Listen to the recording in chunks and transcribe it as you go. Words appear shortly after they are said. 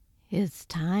It's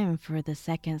time for the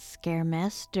second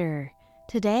Scaremester.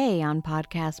 Today on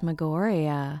Podcast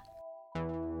Magoria.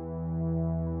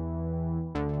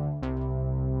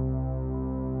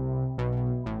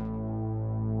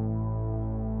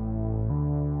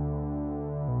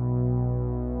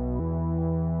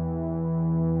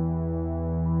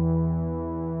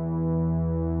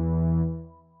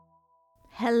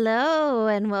 Hello,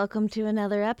 and welcome to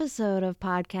another episode of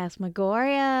Podcast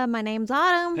Magoria. My name's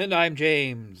Autumn. And I'm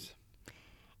James.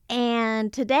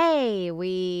 And today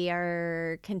we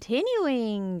are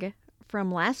continuing from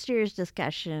last year's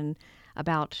discussion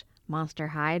about Monster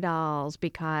High dolls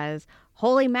because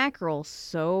holy mackerel,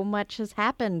 so much has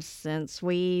happened since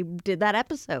we did that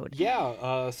episode.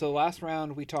 Yeah, so last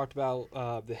round we talked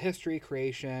about the history,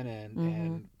 creation,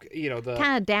 and you know, the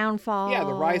kind of downfall. Yeah,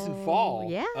 the rise and fall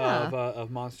Yeah. of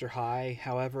Monster High.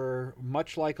 However,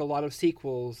 much like a lot of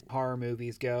sequels horror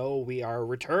movies go, we are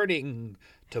returning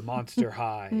to Monster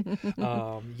High.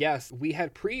 Yes, we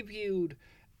had previewed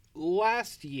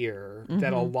last year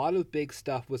that a lot of big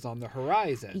stuff was on the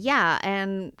horizon. Yeah,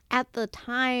 and at the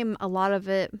time, a lot of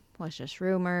it was just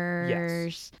rumors.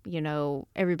 Yes. You know,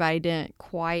 everybody didn't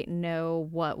quite know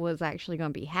what was actually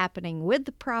going to be happening with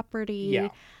the property. Yeah.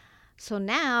 So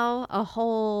now, a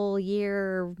whole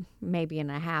year, maybe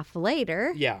and a half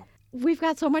later, Yeah. we've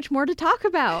got so much more to talk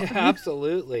about.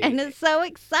 Absolutely. And it's so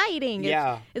exciting.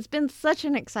 Yeah. It's been such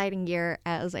an exciting year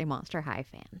as a Monster High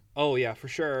fan. Oh, yeah, for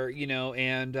sure. You know,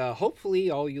 and hopefully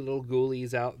all you little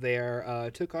ghoulies out there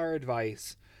took our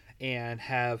advice and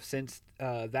have, since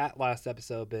that last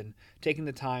episode, been taking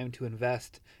the time to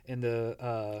invest in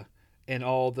the in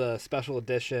all the special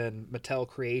edition Mattel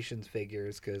Creations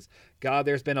figures, because, God,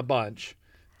 there's been a bunch.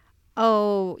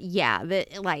 Oh, yeah.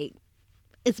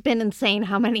 It's been insane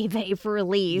how many they've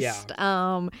released.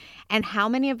 Yeah. And how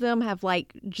many of them have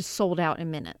just sold out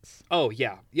in minutes. Oh,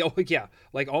 yeah. Oh, yeah.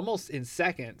 Like almost in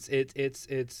seconds.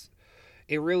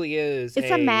 It really is.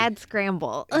 It's a mad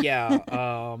scramble. Yeah.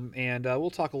 And we'll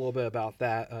talk a little bit about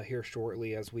that here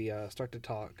shortly as we start to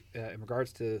talk in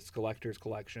regards to collectors'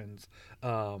 collections,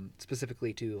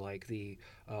 specifically to like the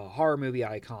horror movie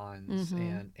icons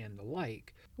and the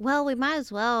like. Well, we might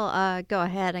as well go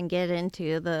ahead and get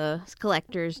into the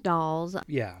collector's dolls.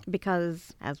 Yeah.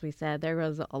 Because, as we said, there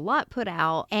was a lot put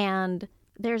out. And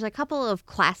there's a couple of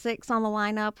classics on the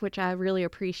lineup, which I really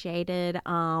appreciated.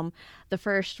 The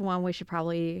first one we should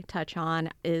probably touch on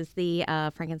is the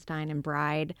Frankenstein and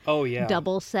Bride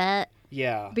double set.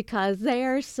 Yeah. Because they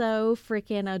are so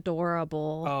freaking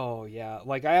adorable. Oh, yeah.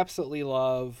 Like, I absolutely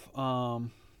love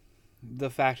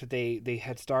the fact that they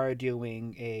had started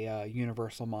doing a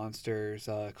Universal Monsters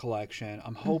collection.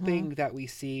 I'm hoping that we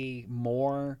see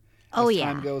more as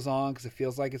time goes on, because it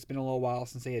feels like it's been a little while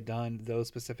since they had done those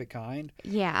specific kind.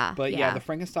 Yeah. But yeah, the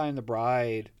Frankenstein and the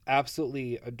Bride,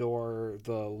 absolutely adore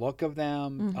the look of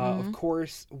them. Of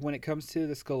course, when it comes to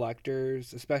the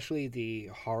collectors, especially the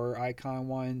horror icon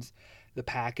ones, the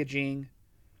packaging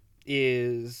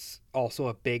is also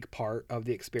a big part of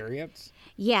the experience.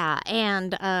 Yeah,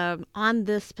 and on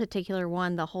this particular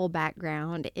one, the whole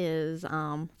background is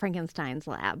Frankenstein's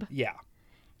lab. Yeah.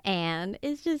 And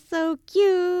it's just so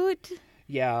cute.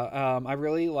 Yeah, I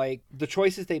really like the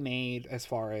choices they made as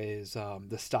far as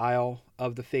the style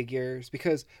of the figures,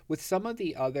 because with some of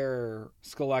the other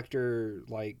collector,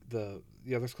 like the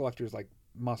other collectors like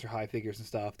Monster High figures and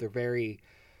stuff,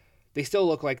 they still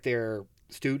look like they're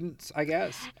students, I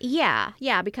guess. Yeah,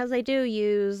 because they do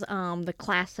use the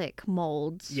classic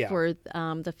molds for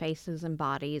the faces and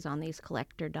bodies on these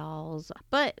collector dolls.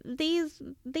 But these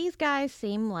guys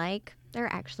seem like they're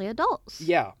actually adults.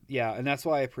 Yeah, and that's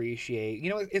why I appreciate,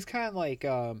 it's kind of like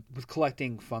with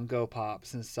collecting Funko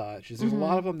Pops and such, is there's a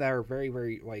lot of them that are very,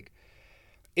 very, like,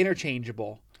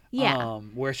 interchangeable. Yeah.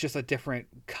 Where it's just a different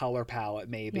color palette,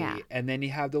 maybe. Yeah. And then you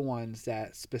have the ones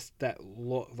that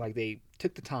look like they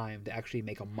took the time to actually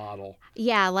make a model.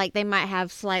 Yeah, like they might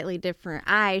have slightly different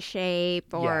eye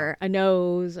shape or a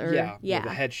nose or the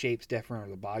head shape's different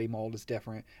or the body mold is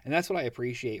different. And that's what I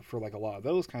appreciate for like a lot of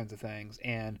those kinds of things.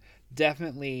 And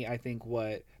definitely I think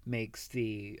what makes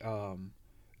the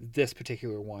this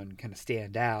particular one kind of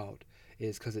stand out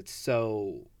is because it's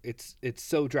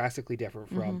so drastically different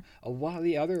from a lot of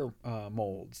the other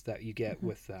molds that you get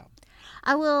with them.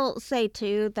 I will say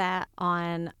too that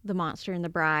on the Monster and the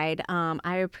Bride,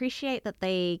 I appreciate that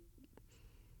they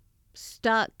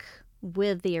stuck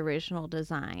with the original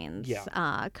designs.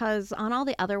 Yeah. Because on all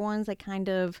the other ones,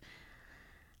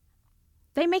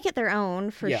 they make it their own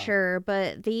for sure,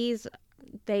 but these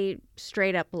they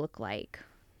straight up look like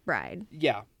Bride.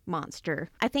 Yeah. monster.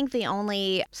 I think the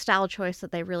only style choice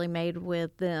that they really made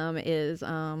with them is,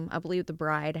 I believe the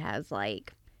bride has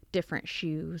like different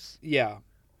shoes. Yeah.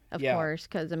 Of Yeah. course,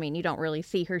 because I mean, you don't really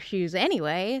see her shoes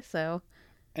anyway, so.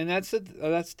 And that's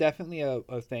definitely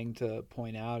a thing to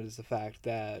point out, is the fact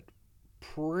that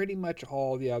pretty much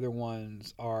all the other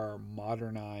ones are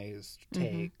modernized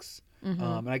takes.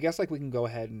 And I guess like we can go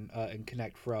ahead and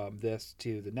connect from this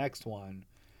to the next one.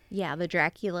 Yeah, the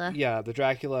Dracula. Yeah, the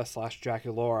Dracula /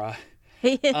 Draculaura,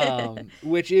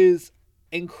 which is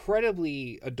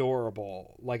incredibly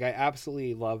adorable. Like, I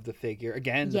absolutely love the figure.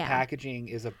 Again, the packaging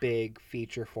is a big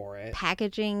feature for it.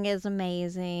 Packaging is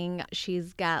amazing.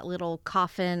 She's got little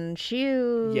coffin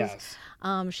shoes. Yes.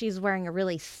 She's wearing a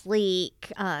really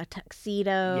sleek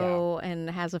tuxedo and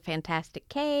has a fantastic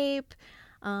cape.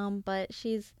 But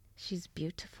she's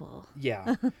beautiful.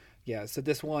 Yeah. Yeah. So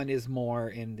this one is more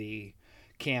in the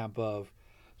camp of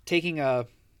taking a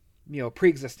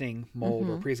pre-existing mold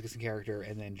or pre-existing character,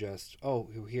 and then just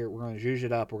here we're going to zhuzh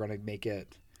it up, we're going to make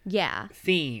it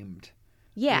themed,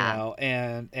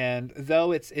 and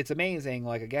though it's amazing,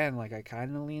 like, again, like, I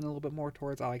kind of lean a little bit more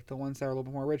towards, I like the ones that are a little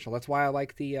bit more original. That's why I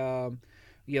like the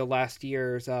last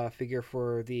year's figure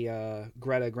for the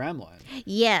Greta Gremlin.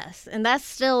 Yes, and that's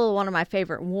still one of my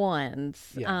favorite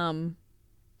ones.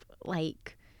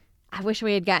 Like, I wish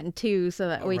we had gotten two so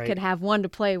that we could have one to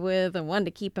play with and one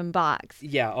to keep in box.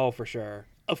 Yeah, for sure.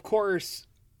 Of course,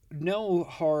 no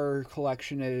horror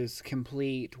collection is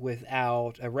complete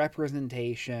without a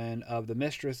representation of the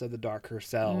Mistress of the Dark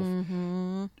herself,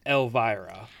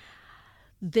 Elvira.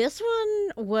 This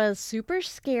one was super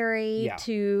scary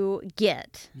to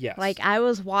get. Yes. Like, I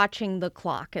was watching the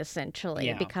clock,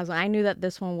 essentially, because I knew that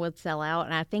this one would sell out,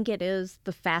 and I think it is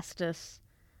the fastest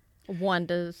one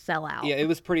to sell out. Yeah, it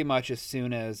was pretty much as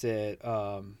soon as it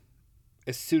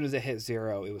hit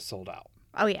zero, it was sold out.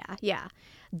 Oh yeah.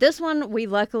 This one we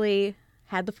luckily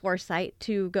had the foresight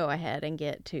to go ahead and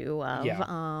get two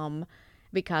of,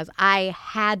 because I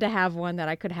had to have one that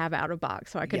I could have out of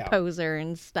box so I could pose her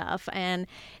and stuff. And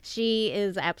she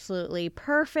is absolutely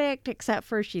perfect, except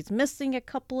for she's missing a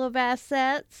couple of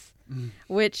assets,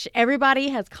 which everybody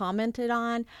has commented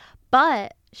on,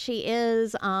 but she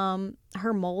is,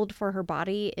 her mold for her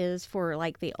body is for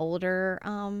like the older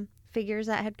figures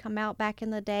that had come out back in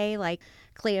the day. Like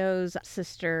Cleo's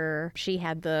sister, she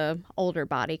had the older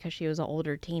body because she was an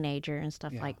older teenager and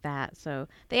stuff like that. So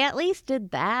they at least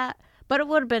did that, but it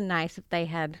would have been nice if they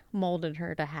had molded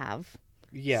her to have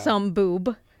some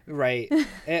boob. Right.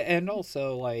 and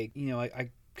also, like, I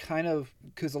kind of,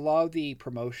 because a lot of the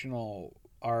promotional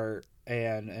art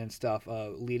and stuff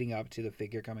leading up to the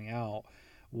figure coming out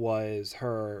was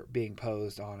her being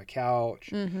posed on a couch,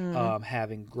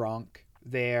 having Gronk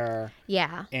there,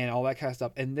 and all that kind of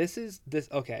stuff. And this is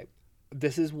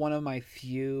one of my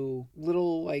few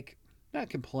little, like, not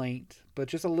complaint, but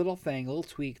just a little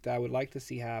tweak that I would like to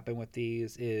see happen with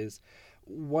these. Is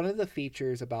one of the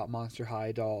features about Monster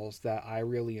High dolls that I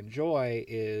really enjoy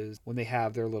is when they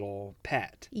have their little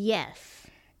pet. Yes.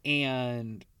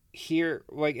 And here,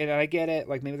 like, and I get it,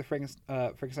 like, maybe the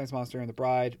Frankenstein's monster and the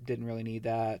bride didn't really need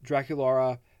that.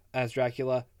 Draculaura as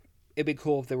Dracula, it'd be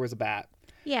cool if there was a bat.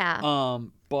 Yeah.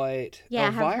 But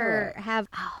Elvira, have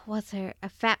what's her,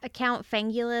 Count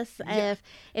Fangulus?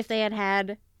 If they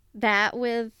had that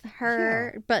with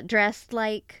her, but dressed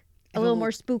like a little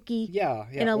more spooky. Yeah.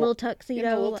 In a little tuxedo.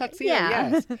 In a little tuxedo,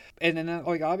 yes. And then,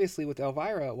 like, obviously with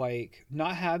Elvira, like,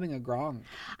 not having a Gronk.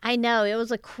 I know, it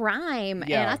was a crime.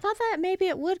 Yeah. And I thought that maybe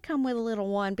it would come with a little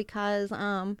one because,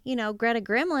 Greta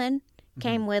Gremlin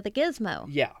came with a gizmo.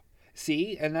 Yeah.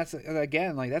 See? And that's,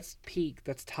 again, like, that's peak,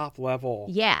 that's top level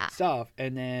stuff.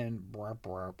 And then,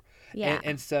 burp. Yeah.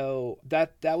 And so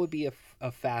that would be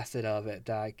a facet of it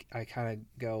that I kind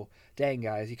of go, dang,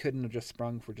 guys, you couldn't have just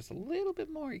sprung for just a little bit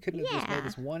more. You couldn't have just made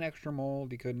this one extra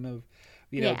mold. You couldn't have,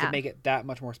 to make it that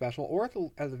much more special. Or at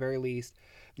the very least,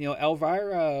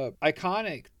 Elvira,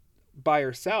 iconic by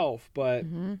herself, but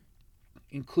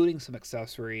including some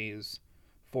accessories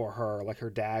for her, like her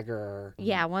dagger.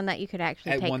 Yeah, one that you could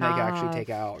actually take off. One that you could actually take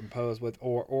out and pose with,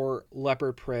 or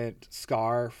leopard print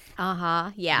scarf.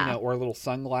 Yeah. Or little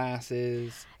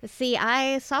sunglasses. See,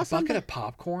 I saw a bucket of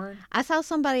popcorn. I saw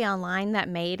somebody online that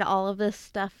made all of this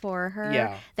stuff for her.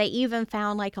 Yeah. They even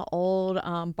found like an old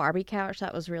Barbie couch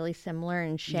that was really similar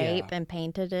in shape and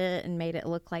painted it and made it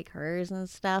look like hers and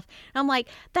stuff. And I'm like,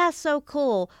 that's so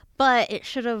cool, but it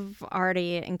should have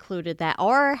already included that,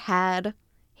 or had.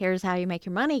 Here's how you make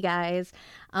your money, guys.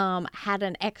 Had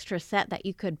an extra set that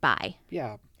you could buy.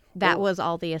 Yeah. That was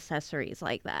all the accessories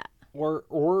like that.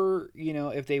 Or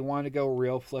if they want to go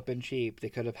real flippin' cheap, they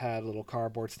could have had little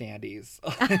cardboard standees.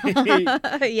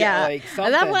 Yeah, like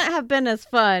something. that wouldn't have been as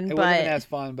fun. It but wouldn't have been as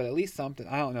fun, but at least something.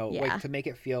 I don't know, yeah. like to make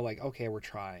it feel like okay, we're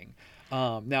trying.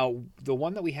 Now the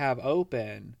one that we have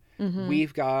open,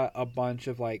 we've got a bunch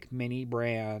of like mini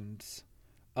brands,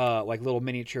 like little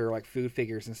miniature like food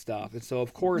figures and stuff, and so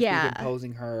of course we've been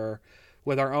posing her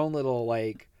with our own little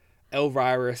like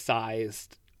Elvira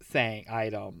sized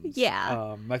items.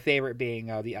 Yeah. My favorite being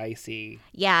the icy.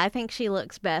 Yeah, I think she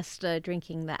looks best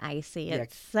drinking the icy.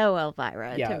 It's so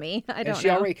Elvira to me. I don't know. And she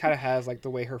already kind of has like the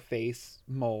way her face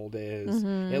mold is.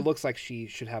 It looks like she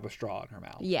should have a straw in her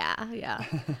mouth. Yeah.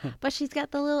 But she's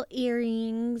got the little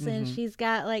earrings and she's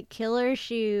got like killer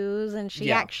shoes and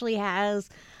she actually has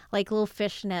like little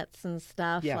fishnets and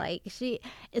stuff. Yeah. Like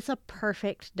it's a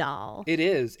perfect doll. It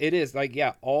is. Like,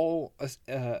 all,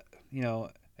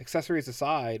 accessories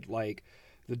aside, like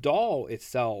the doll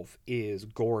itself is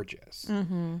gorgeous.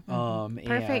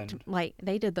 Perfect. Like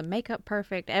they did the makeup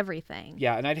perfect, everything.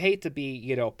 Yeah, and I'd hate to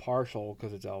be, partial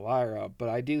because it's Elvira, but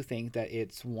I do think that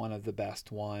it's one of the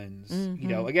best ones.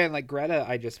 Again, like Greta,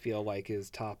 I just feel like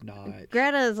is top notch.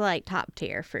 Greta's like top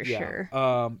tier for sure.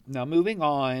 Now moving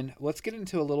on, let's get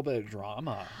into a little bit of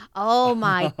drama. Oh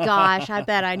my gosh, I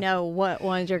bet I know what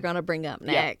ones you're going to bring up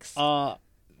next.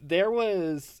 There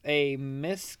was a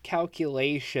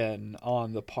miscalculation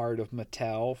on the part of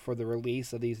Mattel for the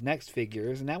release of these next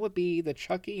figures, and that would be the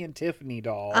Chucky and Tiffany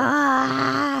doll.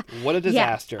 What a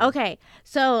disaster. Yeah. Okay,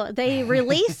 so they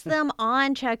released them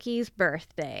on Chucky's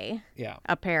birthday. Yeah.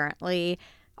 Apparently,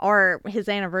 or his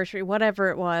anniversary,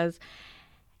 whatever it was.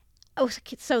 Oh,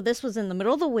 so this was in the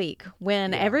middle of the week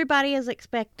when everybody is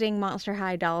expecting Monster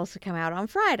High dolls to come out on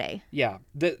Friday. Yeah.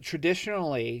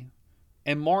 Traditionally...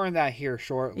 And more on that here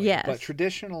shortly. Yes. But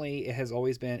traditionally, it has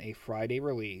always been a Friday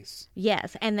release.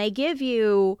 Yes. And they give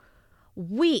you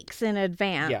weeks in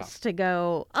advance to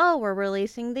go, oh, we're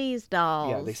releasing these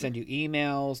dolls. Yeah, they send you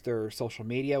emails. Their social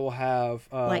media will have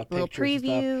like little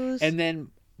previews. And then,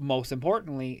 most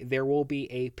importantly, there will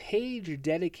be a page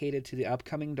dedicated to the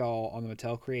upcoming doll on the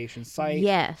Mattel Creation site.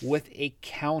 Yes. With a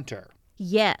counter.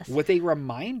 Yes. With a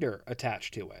reminder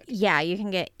attached to it. Yeah, you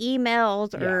can get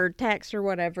emails or text or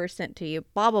whatever sent to you,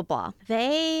 blah, blah, blah.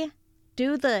 They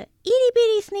do the itty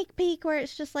bitty sneak peek where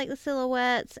it's just like the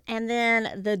silhouettes. And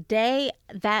then the day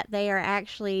that they are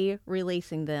actually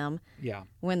releasing them,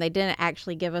 when they didn't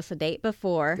actually give us a date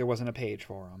before. There wasn't a page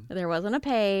for them. There wasn't a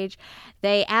page.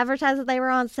 They advertised that they were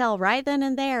on sale right then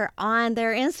and there on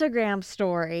their Instagram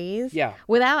stories. Yeah.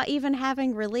 Without even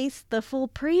having released the full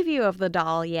preview of the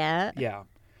doll yet. Yeah.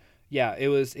 Yeah, it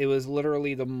was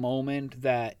literally the moment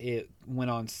that it went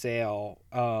on sale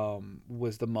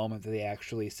was the moment that they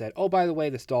actually said, oh, by the way,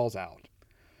 this doll's out.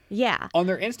 Yeah. On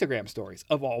their Instagram stories,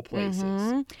 of all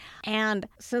places. And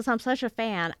since I'm such a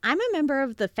fan, I'm a member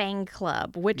of the Fan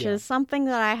Club, which is something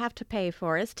that I have to pay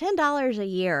for. It's $10 a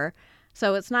year,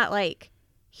 so it's not like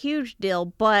huge deal,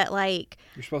 but like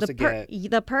you're supposed to get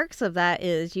the perks of that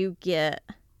is you get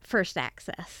first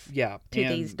access to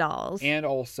these dolls. And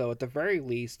also, at the very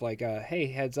least, like, hey,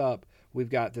 heads up, we've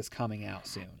got this coming out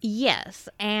soon. Yes,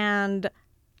 and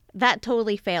that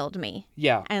totally failed me.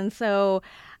 Yeah. And so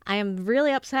I am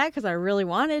really upset because I really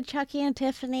wanted Chucky and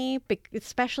Tiffany,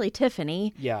 especially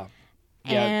Tiffany. Yeah.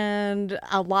 And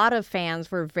a lot of fans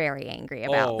were very angry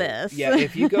about this. Yeah,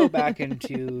 if you go back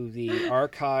into the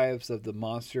archives of the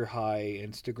Monster High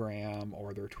Instagram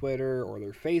or their Twitter or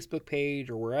their Facebook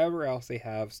page or wherever else they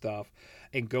have stuff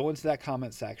and go into that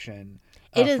comment section.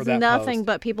 It is nothing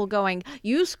but people going,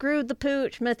 you screwed the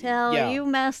pooch, Mattel. You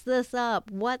messed this up.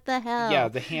 What the hell? Yeah,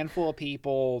 the handful of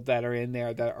people that are in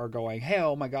there that are going, hey,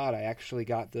 oh my God, I actually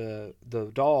got the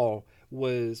doll,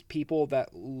 was people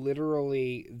that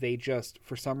literally, they just,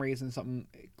 for some reason, something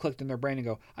clicked in their brain and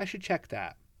go, I should check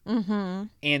that. And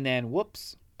then,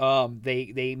 whoops,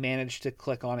 they managed to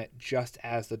click on it just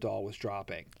as the doll was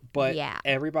dropping. But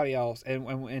everybody else,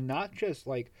 and not just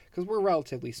like, because we're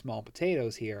relatively small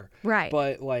potatoes here. Right.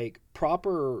 But like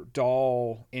proper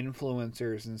doll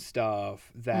influencers and stuff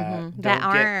that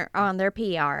aren't on their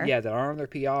PR. Yeah, that aren't on their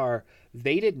PR.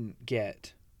 They didn't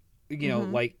get,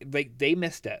 like they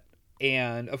missed it.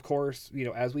 And of course,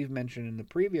 as we've mentioned in the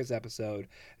previous episode,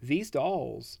 these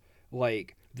dolls,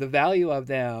 like the value of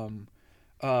them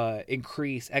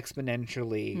increase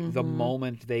exponentially the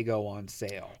moment they go on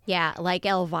sale. Yeah, like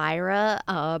Elvira,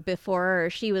 before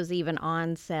she was even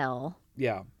on sale.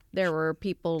 Yeah. there were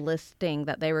people listing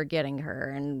that they were getting her,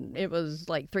 and it was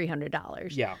like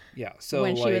 $300. Yeah. So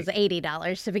when she was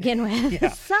 $80 to begin with.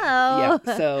 Yeah.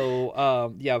 So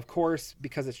of course,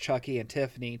 because it's Chucky and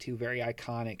Tiffany, two very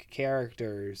iconic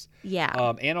characters.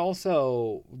 Yeah. And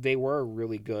also they were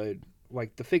really good.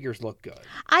 Like, the figures look good.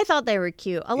 I thought they were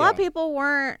cute. A lot of people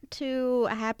weren't too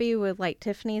happy with like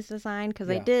Tiffany's design because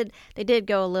they did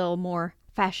go a little more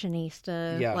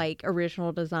fashionista, like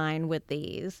original design with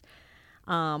these.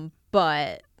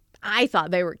 But I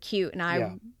thought they were cute, and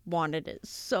I wanted it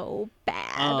so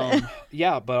bad.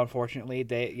 But unfortunately,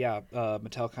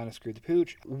 Mattel kind of screwed the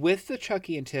pooch. With the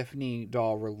Chucky and Tiffany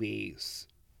doll release,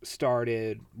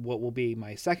 started what will be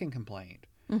my second complaint,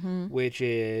 which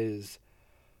is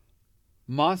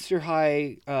Monster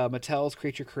High, Mattel's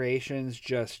Creature Creations,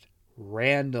 just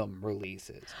random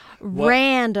releases.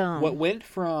 What went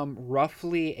from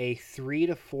roughly a 3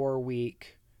 to 4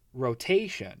 week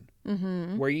rotation,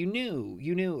 where you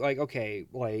knew like, okay,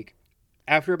 like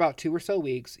after about 2 or so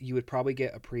weeks, you would probably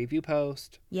get a preview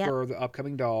post for the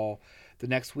upcoming doll. The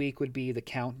next week would be the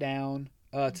countdown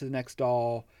to the next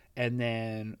doll, and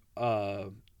then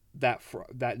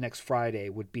that next Friday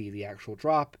would be the actual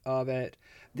drop of it.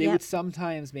 They would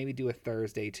sometimes maybe do a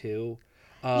Thursday too.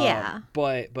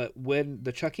 But when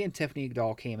the Chucky and Tiffany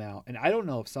doll came out, and I don't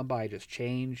know if somebody just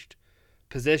changed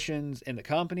positions in the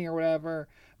company or whatever,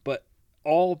 but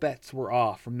all bets were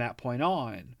off from that point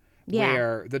on.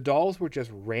 Where the dolls were just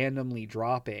randomly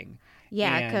dropping.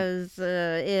 Yeah, because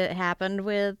it happened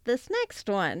with this next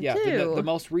one, too. The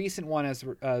most recent one as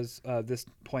this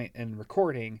point in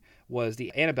recording was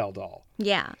the Annabelle doll.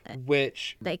 Yeah.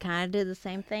 Which... they kind of did the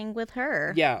same thing with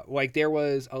her. Yeah, like there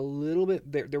was a little bit...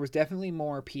 There was definitely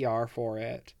more PR for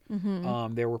it.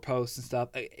 There were posts and stuff.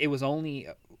 It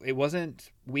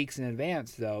wasn't weeks in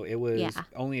advance, though. It was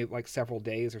only like several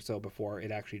days or so before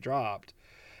it actually dropped.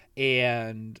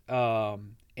 And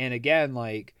again,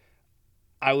 like...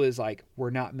 I was like, we're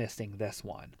not missing this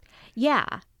one. Yeah.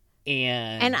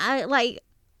 And I like,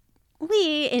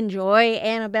 we enjoy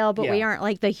Annabelle, but we aren't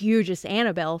like the hugest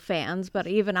Annabelle fans. But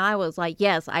even I was like,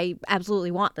 yes, I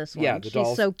absolutely want this one. Yeah,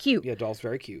 she's so cute. Yeah, doll's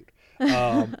very cute.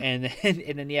 and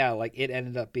then like it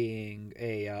ended up being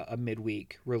a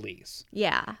midweek release.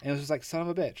 Yeah. And it was just like, son of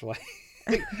a bitch. Like,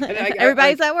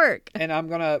 everybody's at work. And I'm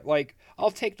gonna I'll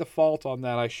take the fault on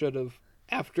that. I should have,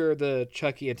 after the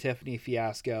Chucky and Tiffany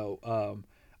fiasco,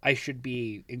 I should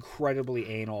be incredibly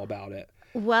anal about it.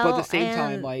 Well, but at the same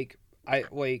time,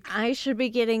 I should be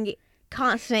getting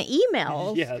constant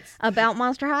emails about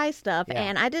Monster High stuff,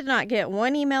 and I did not get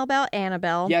one email about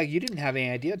Annabelle. Yeah, you didn't have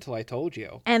any idea until I told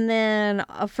you. And then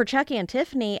for Chucky and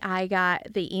Tiffany, I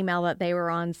got the email that they were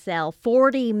on sale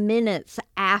 40 minutes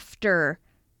after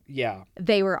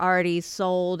they were already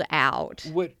sold out.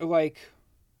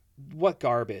 What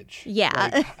garbage.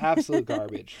 Yeah. Absolute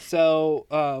garbage. So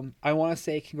I want to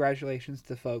say congratulations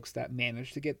to folks that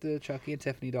managed to get the Chucky and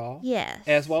Tiffany doll. Yes.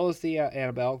 As well as the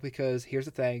Annabelle, because here's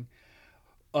the thing.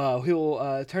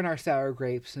 We'll turn our sour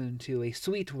grapes into a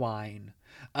sweet wine.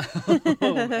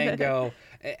 And go,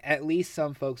 at least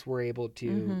some folks were able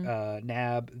to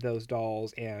nab those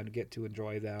dolls and get to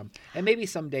enjoy them. And maybe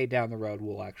someday down the road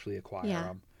we'll actually acquire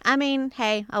them. I mean,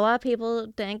 hey, a lot of people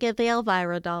didn't get the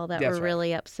Elvira doll that were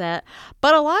really upset.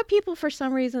 But a lot of people, for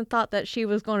some reason, thought that she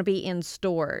was going to be in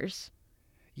stores.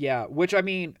 Yeah, which, I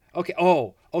mean, okay.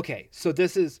 Oh, okay. So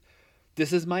this is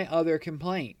my other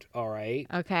complaint, all right?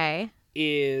 Okay.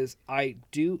 Is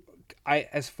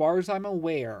as far as I'm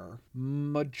aware,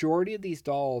 majority of these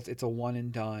dolls, it's a one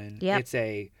and done. Yep. It's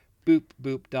a boop,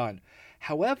 boop, done.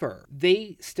 However,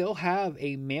 they still have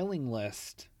a mailing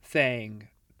list thing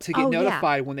to get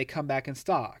notified when they come back in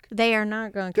stock. They are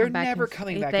not going to come back. They're never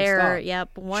coming back in stock.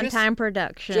 Yep, one-time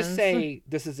productions. Just say,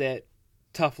 this is it.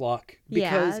 Tough luck.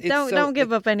 Because don't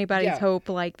give up anybody's hope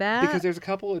like that. Because there's a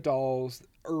couple of dolls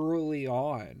early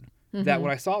on that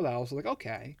when I saw that, I was like,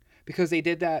 okay. Because they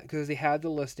did that, because they had the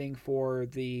listing for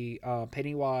the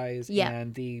Pennywise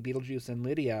and the Beetlejuice and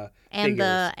Lydia and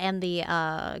figures.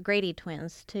 the Grady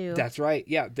twins, too. That's right.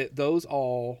 Yeah, those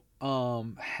all...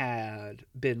 had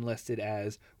been listed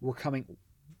as, we're coming,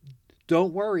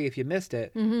 don't worry if you missed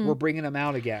it, we're bringing them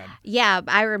out again. Yeah,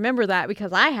 I remember that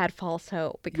because I had false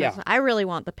hope because I really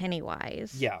want the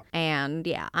Pennywise. Yeah. And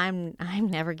I'm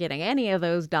never getting any of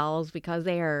those dolls because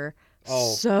they are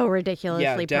Oh, so ridiculously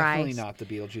yeah, definitely priced. not the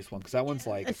Beetlejuice one, because that one's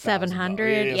like $1,000. 700,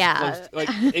 It is yeah. close like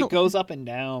it goes up and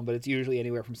down, but it's usually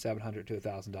anywhere from $700 to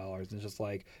 $1,000. And it's just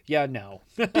like, yeah, no,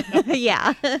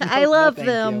 Yeah, I no, love thank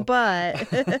them, you.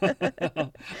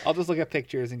 but I'll just look at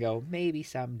pictures and go, maybe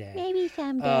someday. maybe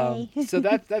someday. So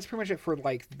that's pretty much it for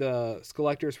like the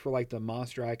collectors for like the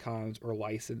monster icons or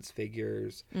licensed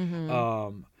figures.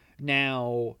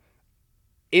 Now,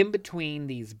 in between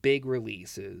these big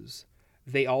releases,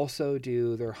 they also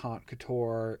do their Haunt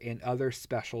Couture and other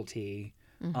specialty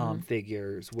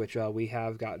figures, which we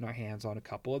have gotten our hands on a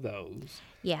couple of those.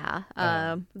 Yeah,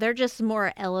 they're just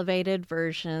more elevated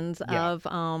versions Yeah. of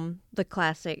the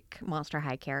classic Monster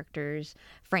High characters,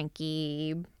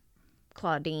 Frankie,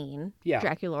 Claudine, Yeah.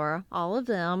 Draculaura, all of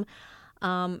them.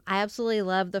 I absolutely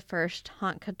love the first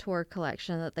Haunt Couture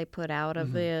collection that they put out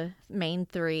of the main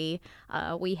three.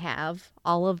 We have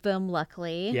all of them,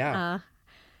 luckily. Yeah.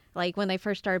 Like when they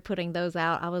first started putting those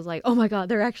out, I was like, oh my God,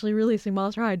 they're actually releasing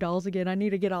Monster High dolls again. I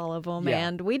need to get all of them. Yeah.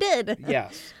 And we did.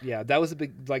 Yes. Yeah. That was a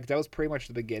big, like, that was pretty much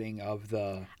the beginning of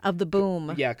the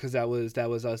boom. Yeah, because that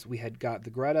was us. We had got the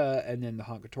Greta, and then the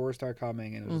Haunt Couture started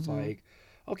coming, and it was like,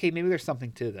 okay, maybe there's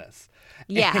something to this.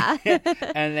 Yeah.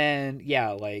 And then,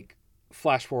 yeah, like,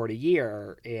 flash forward a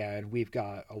year, and we've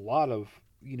got a lot of,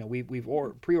 we've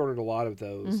pre-ordered a lot of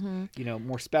those,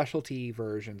 more specialty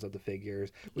versions of the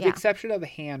figures, with the exception of a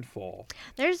handful.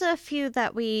 There's a few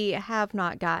that we have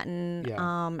not gotten,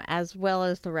 as well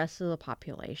as the rest of the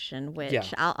population,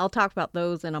 which I'll talk about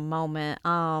those in a moment.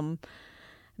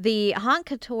 The Haunt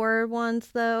Couture ones,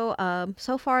 though,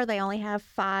 so far they only have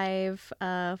 5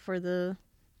 for the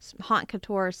Haunt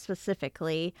Couture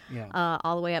specifically,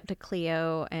 all the way up to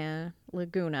Cleo and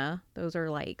Laguna. Those are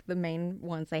like the main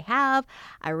ones they have.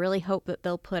 I really hope that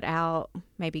they'll put out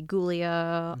maybe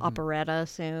Ghoulia Operetta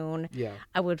soon. Yeah.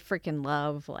 I would freaking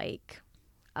love like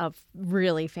a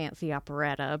really fancy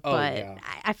operetta, but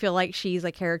I feel like she's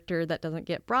a character that doesn't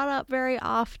get brought up very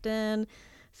often.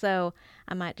 So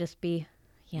I might just be,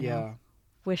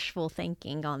 wishful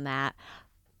thinking on that.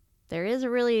 There is a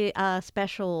really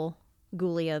special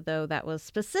Ghoulia, though, that was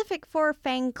specific for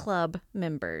fan club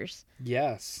members.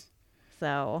 Yes.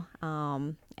 So,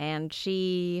 and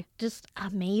she just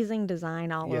amazing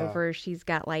design all over. She's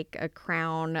got like a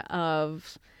crown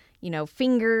of,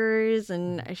 fingers,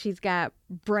 and she's got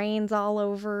brains all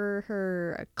over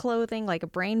her clothing, like a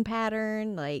brain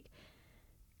pattern, like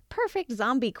perfect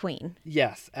zombie queen.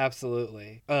 Yes,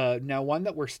 absolutely. Now, one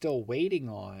that we're still waiting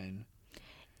on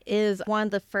is one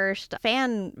of the first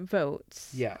fan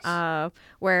votes. Yes.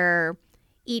 Where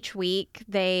each week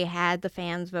they had the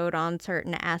fans vote on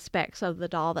certain aspects of the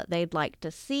doll that they'd like to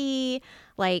see,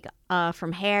 like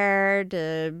from hair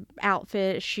to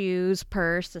outfit, shoes,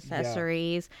 purse,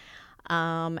 accessories.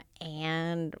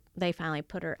 And they finally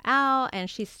put her out, and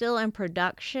she's still in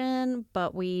production,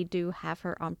 but we do have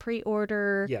her on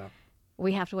pre-order. Yeah.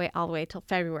 We have to wait all the way till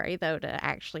February, though, to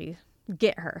actually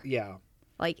get her. Yeah.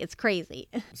 Like, it's crazy.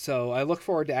 So I look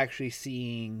forward to actually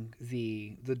seeing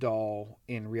the doll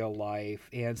in real life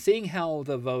and seeing how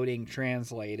the voting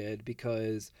translated,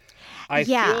 because I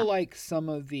feel like some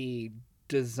of the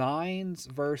designs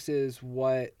versus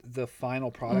what the final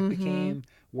product became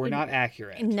were not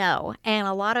accurate. No. And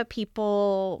a lot of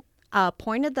people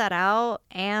pointed that out,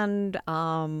 and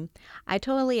I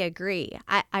totally agree.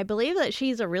 I believe that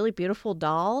she's a really beautiful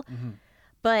doll,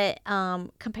 but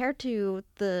compared to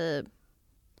the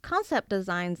concept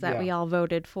designs that we all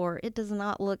voted for, it does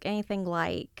not look anything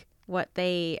like what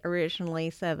they originally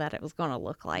said that it was going to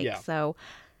look like. Yeah. So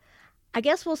I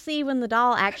guess we'll see when the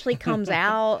doll actually comes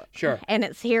out. Sure. And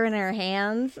it's here in our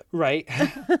hands. Right.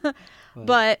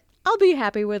 But I'll be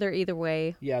happy with her either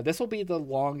way. Yeah, this will be the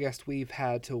longest we've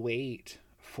had to wait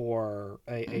for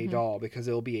a doll, because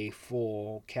it'll be a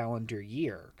full calendar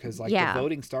year, because the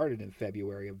voting started in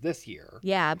February of this year.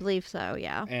 Yeah, I believe so.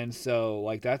 Yeah. And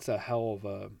so that's a hell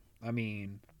of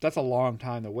that's a long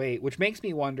time to wait, which makes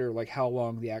me wonder how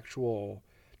long the actual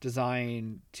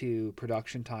design to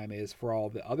production time is for all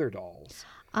the other dolls.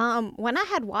 When I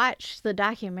had watched the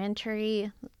documentary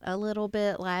a little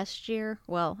bit last year,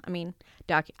 well, I mean,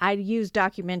 I use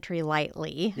documentary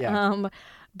lightly. Yeah.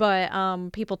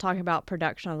 But people talking about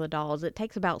production of the dolls, it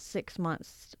takes about 6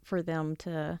 months for them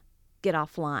to get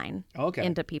offline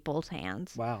into people's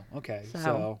hands. Wow. Okay.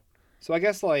 So I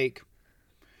guess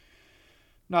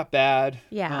not bad.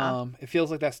 Yeah. It feels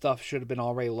like that stuff should have been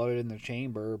already loaded in the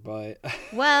chamber, but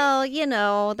well,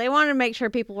 they wanted to make sure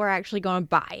people were actually going to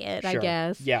buy it, sure. I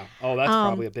guess. Yeah. Oh, that's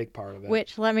probably a big part of it.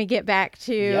 Which, let me get back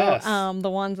to the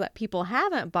ones that people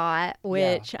haven't bought,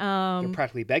 which they're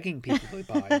practically begging people to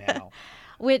buy now.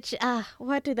 Which,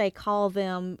 what do they call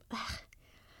them?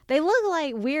 They look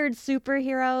like weird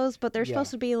superheroes, but they're Yeah.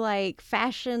 supposed to be like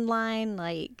fashion line,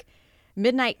 like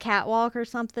Midnight Catwalk or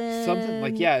something. Something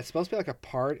like, yeah, it's supposed to be like a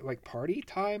party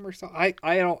time or something.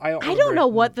 I don't I don't remember. know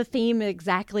what the theme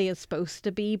exactly is supposed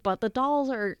to be, but the dolls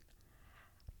are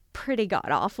pretty god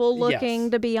awful looking,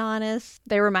 Yes. to be honest.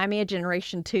 They remind me of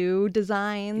Generation 2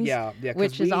 designs, Yeah, 'cause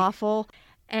which is awful.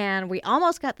 And we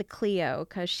almost got the Cleo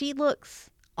because she looks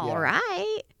all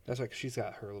right. That's like she's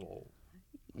got her little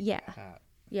Yeah. hat.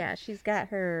 Yeah, she's got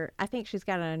her, I think she's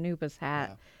got an Anubis hat.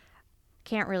 Yeah.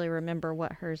 Can't really remember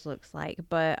what hers looks like,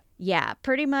 but yeah,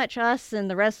 pretty much us and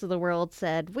the rest of the world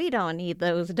said we don't need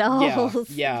those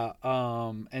dolls. Yeah.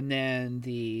 And then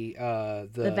the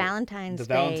Valentine's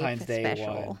Day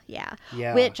special. one. Yeah.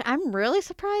 Yeah. Which I'm really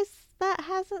surprised that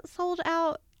hasn't sold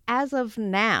out as of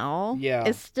now. Yeah.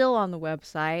 It's still on the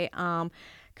website.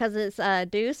 Because it's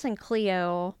Deuce and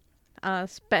Cleo,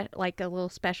 like a little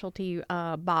specialty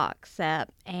box set,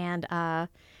 and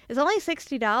it's only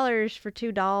 $60 for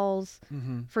 2 dolls,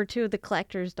 for 2 of the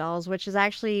collector's dolls, which is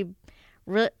actually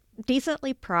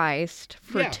decently priced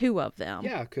for 2 of them.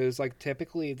 Yeah, because like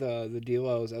typically the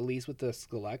duos, at least with the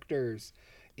collectors,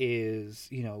 is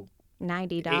 $90,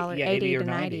 80 or 80 to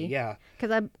 90. Yeah,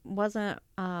 because I wasn't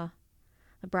the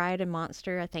Bride and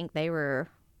Monster. I think they were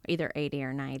either 80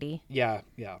 or 90. Yeah.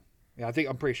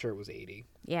 I'm pretty sure it was 80.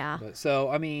 Yeah. But, so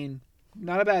I mean,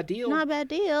 not a bad deal. Not a bad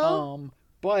deal.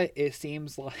 But it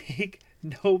seems like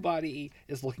nobody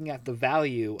is looking at the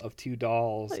value of 2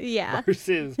 dolls. Yeah.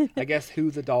 Versus, I guess,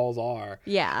 who the dolls are.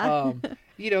 Yeah.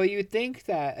 You'd think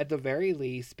that at the very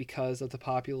least, because of the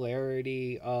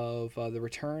popularity of the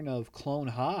return of Clone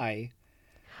High,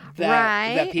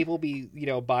 that people be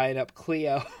buying up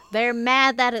Cleo. They're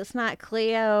mad that it's not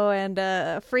Cleo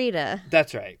and Frida.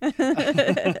 That's right.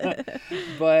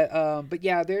 But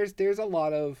yeah, there's a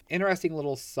lot of interesting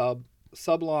little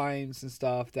sublines and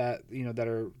stuff that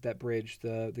that bridge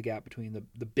the gap between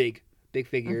the big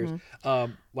figures.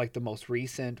 Like the most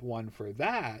recent one for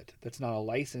that's not a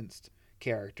licensed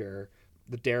character,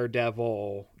 the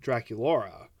Daredevil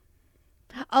Draculaura.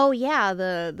 Oh yeah,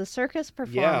 the circus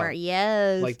performer.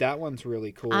 Yes. Like that one's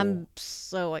really cool. I'm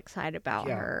so excited about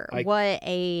her. What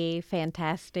a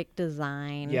fantastic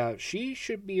design. Yeah, she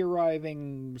should be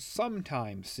arriving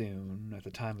sometime soon at the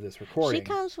time of this recording. She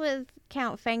comes with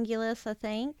Count Fangulus, I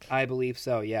think. I believe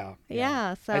so, yeah.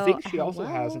 Yeah, so I think she also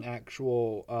has an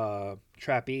actual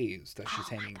trapeze that she's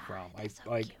hanging from.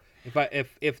 So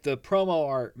if the promo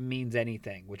art means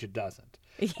anything, which it doesn't.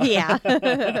 Yeah.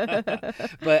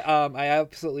 But I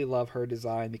absolutely love her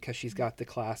design because she's got the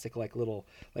classic little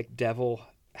devil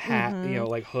hat,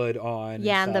 like hood on.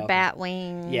 Yeah, and the bat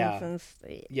wings. Yeah. And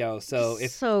so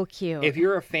so cute. If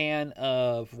you're a fan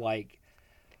of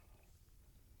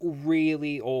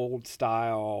really old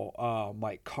style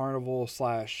carnival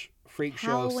 / freak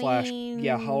show /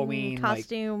 Halloween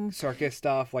costume circus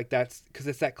stuff, that's because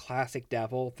it's that classic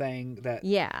devil thing that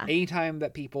anytime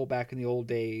that people back in the old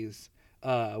days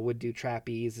would do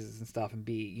trapezes and stuff and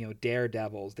be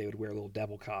daredevils, they would wear little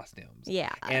devil costumes.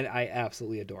 And I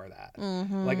absolutely adore that.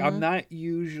 I'm not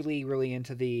usually really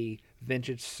into the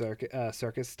vintage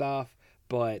circus stuff,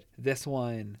 but this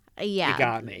one it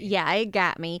got me. Yeah, it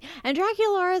got me. And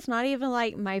Draculaura is not even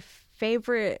my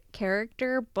favorite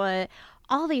character, but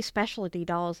all these specialty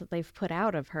dolls that they've put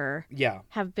out of her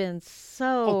have been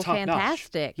so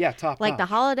fantastic. Top notch. Notch. The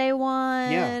holiday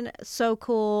one, so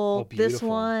cool. This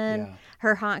one,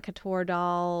 her Haunt Couture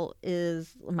doll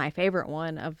is my favorite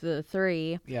one of the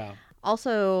 3. Yeah.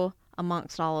 Also,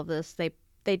 amongst all of this, they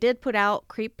did put out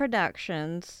Creep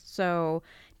Productions, so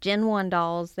Gen 1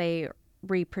 dolls they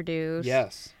reproduced.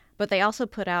 Yes. But they also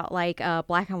put out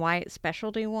black and white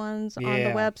specialty ones on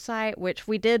the website, which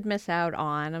we did miss out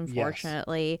on,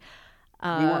 unfortunately.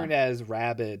 Yes. We weren't as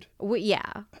rabid.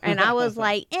 And I was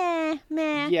like,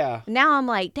 meh. Yeah. Now I'm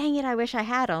like, dang it, I wish I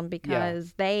had them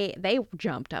because they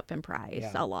jumped up in price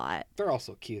a lot. They're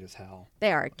also cute as hell.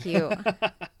 They are cute.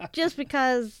 Just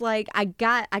because I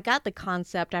got the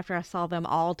concept after I saw them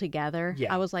all together.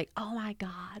 Yeah. I was like, oh my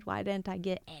God, why didn't I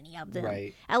get any of them?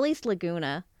 Right. At least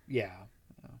Laguna. Yeah.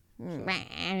 So. All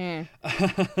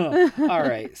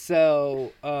right,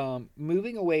 so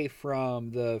moving away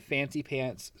from the fancy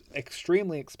pants,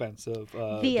 extremely expensive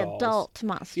the dolls, adult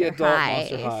Monster High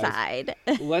side.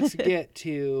 Let's get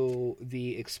to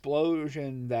the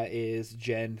explosion that is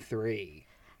Gen 3.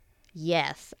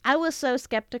 Yes, I was so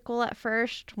skeptical at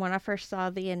first when I first saw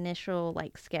the initial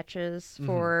sketches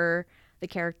for the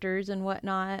characters and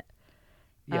whatnot.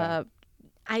 Yeah.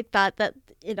 I thought that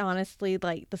it honestly,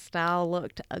 the style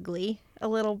looked ugly a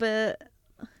little bit.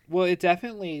 Well, it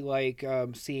definitely like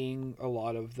seeing a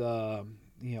lot of the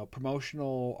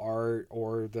promotional art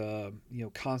or the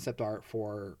concept art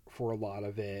for a lot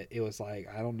of it. It was like,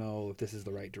 I don't know if this is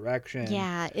the right direction.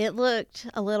 Yeah, it looked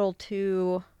a little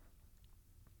too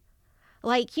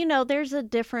like, there's a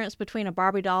difference between a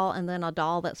Barbie doll and then a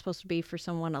doll that's supposed to be for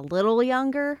someone a little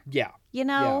younger, Yeah, you yeah,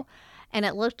 know? And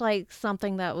it looked like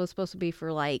something that was supposed to be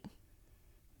for like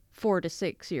 4 to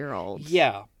 6 year olds.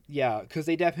 yeah. Because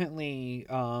they definitely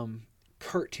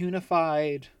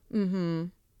cartoonified Mm-hmm.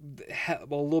 a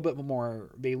little bit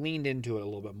more. They leaned into it a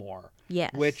little bit more.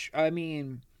 Yes. Which, I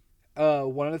mean,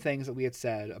 one of the things that we had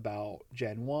said about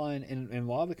Gen 1 and a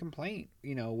lot of the complaint,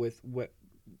 with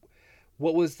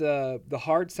what was the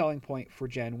hard selling point for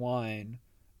Gen 1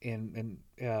 and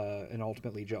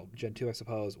ultimately Gen 2, I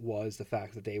suppose, was the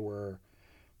fact that they were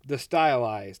the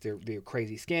stylized. They're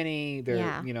crazy skinny.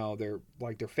 Yeah. They're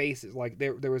like their faces. Like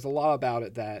there was a lot about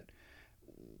it that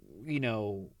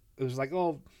it was like,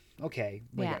 oh, okay,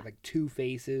 we Yeah. got like two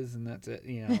faces and that's it.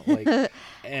 Like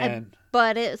and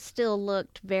But it still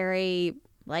looked very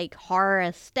like horror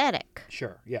aesthetic.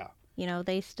 sure, yeah,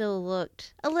 They still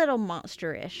looked a little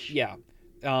monsterish. yeah.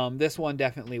 This one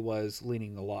definitely was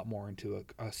leaning a lot more into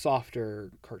a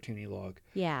softer cartoony look,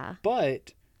 Yeah.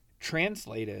 but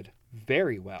translated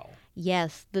very well.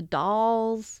 Yes, the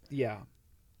dolls Yeah.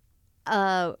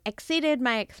 exceeded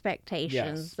my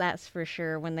expectations. Yes. That's for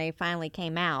sure when they finally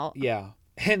came out. Yeah.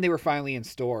 And they were finally in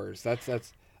stores. That's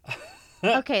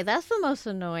Okay, that's the most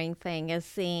annoying thing is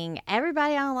seeing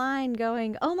everybody online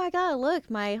going, "Oh my god,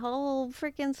 look, my whole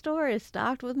freaking store is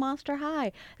stocked with Monster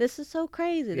High. This is so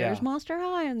crazy. Yeah. There's Monster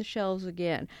High on the shelves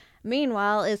again."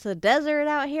 Meanwhile, it's a desert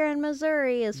out here in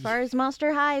Missouri as far as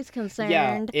Monster High is concerned.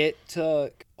 Yeah, it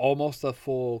took almost a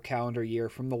full calendar year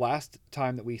from the last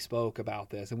time that we spoke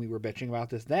about this, and we were bitching about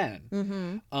this then.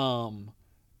 Mm-hmm.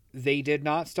 They did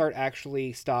not start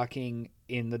actually stocking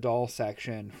in the doll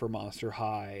section for Monster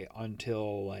High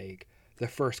until like the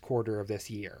first quarter of this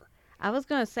year. I was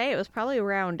going to say it was probably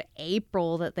around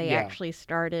April that they Yeah. actually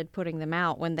started putting them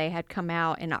out when they had come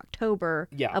out in October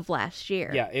Yeah. of last year.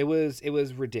 Yeah, it was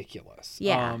ridiculous.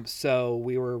 Yeah. So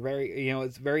we were very,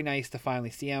 it's very nice to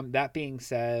finally see them. That being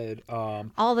said,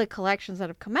 All the collections that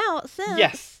have come out since.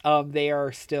 yes, they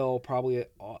are still probably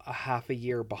a half a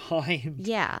year behind.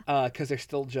 Yeah. Because they're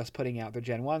still just putting out their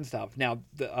Gen 1 stuff now,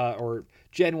 or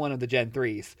Gen 1 of the Gen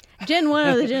 3s. Gen 1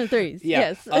 of the Gen 3s. Yeah.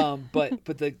 Yes. But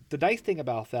the nice thing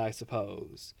about that, I suppose,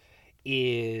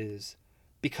 is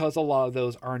because a lot of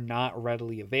those are not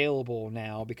readily available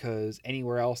now because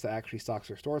anywhere else that actually stocks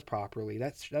their stores properly,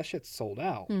 that shit's sold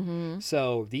out. Mm-hmm.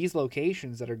 So these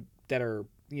locations that are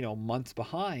months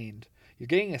behind, you're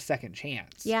getting a second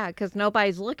chance. Yeah, because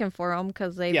nobody's looking for them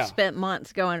because they've Yeah. spent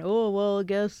months going, oh, well, I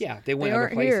guess. Yeah, they went other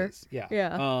aren't here. places. Yeah.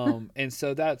 Yeah. And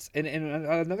so that's and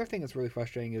another thing that's really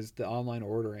frustrating is the online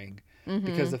ordering Mm-hmm.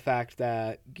 because the fact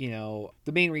that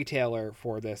the main retailer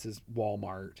for this is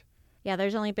Walmart. Yeah,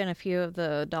 there's only been a few of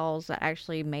the dolls that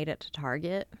actually made it to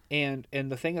Target. And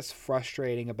the thing that's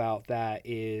frustrating about that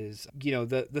is,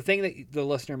 the thing that the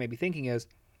listener may be thinking is,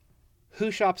 who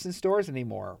shops in stores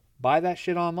anymore? Buy that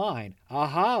shit online.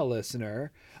 Aha,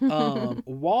 listener.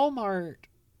 Walmart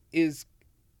is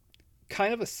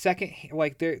kind of a second,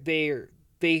 like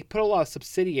they put a lot of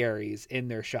subsidiaries in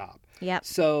their shop. Yep.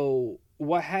 So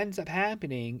what ends up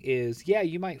happening is, yeah,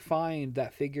 you might find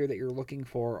that figure that you're looking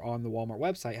for on the Walmart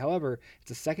website. However, it's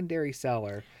a secondary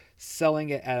seller selling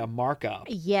it at a markup.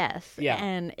 Yes. Yeah.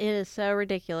 And it is so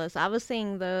ridiculous. I was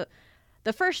seeing the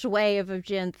first wave of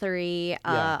Gen 3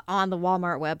 Yeah. on the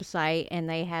Walmart website, and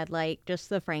they had like just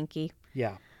the Frankie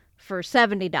Yeah. for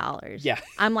 $70. Yeah.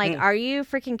 I'm like, are you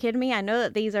freaking kidding me? I know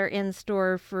that these are in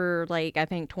store for like I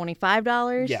think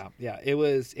 $25. Yeah. It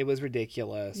was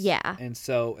ridiculous. Yeah. And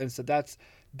so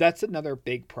that's another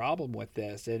big problem with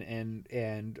this.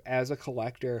 And as a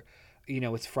collector,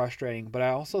 it's frustrating. But I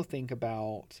also think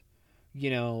about,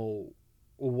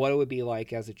 what it would be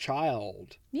like as a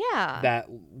child Yeah. that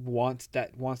wants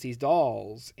these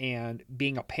dolls, and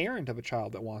being a parent of a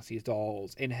child that wants these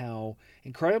dolls, and how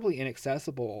incredibly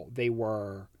inaccessible they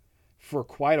were for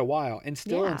quite a while, and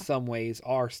still Yeah. in some ways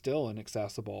are still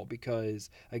inaccessible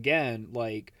because, again,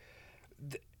 like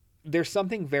there's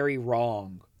something very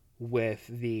wrong with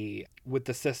the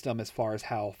system as far as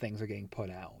how things are getting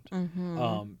put out.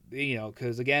 Mm-hmm.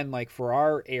 Because again, like for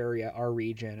our area, our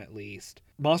region at least,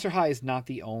 Monster High is not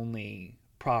the only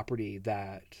property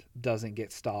that doesn't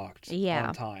get stocked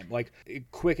on time. Like a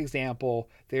quick example,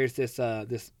 there's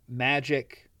this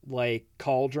magic like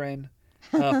cauldron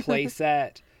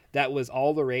playset that was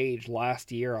all the rage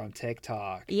last year on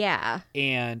TikTok. Yeah.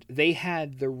 And they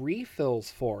had the refills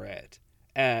for it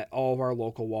at all of our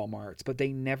local Walmarts, but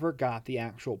they never got the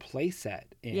actual playset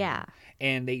in. Yeah.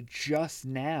 And they just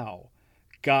now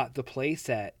got the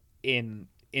playset in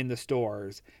the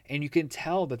stores, and you can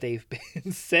tell that they've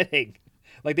been sitting,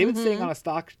 like they've been sitting on a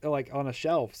stock, like on a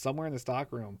shelf somewhere in the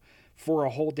stock room for a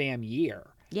whole damn year.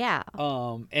 Yeah.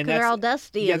 And they're all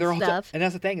dusty and stuff. And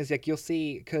that's the thing is, like, you'll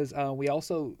see, because we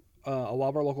also a lot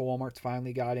of our local Walmarts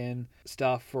finally got in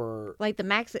stuff for like the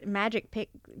magic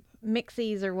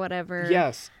mixies or whatever.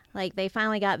 Yes. Like they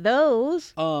finally got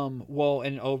those. Well,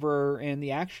 and over in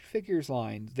the action figures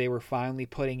line, they were finally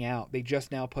putting out. They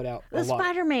just now put out the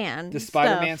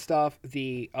Spider-Man stuff.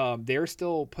 They're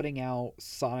still putting out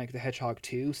Sonic the Hedgehog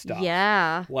 2 stuff.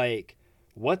 Yeah. Like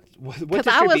what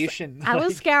distribution? I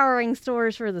was scouring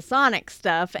stores for the Sonic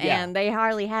stuff, and they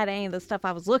hardly had any of the stuff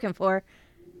I was looking for.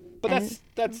 But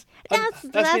that's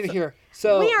neither here.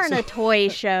 So we aren't a toy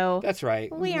show. That's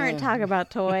right. We aren't talking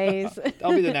about toys.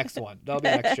 That'll be the next one. That'll be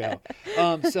the next show.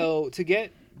 So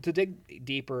to dig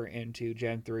deeper into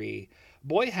Gen 3,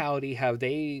 boy howdy,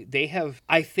 they have.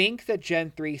 I think that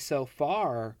Gen 3 so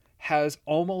far has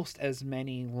almost as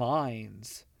many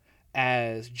lines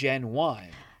as Gen 1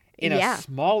 in a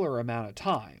smaller amount of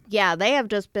time. Yeah, they have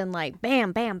just been like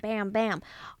bam, bam, bam, bam.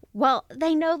 Well,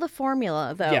 they know the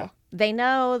formula though. Yeah. They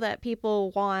know that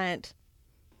people want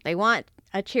a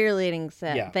cheerleading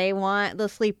set. Yeah. They want the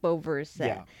sleepover set.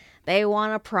 Yeah. They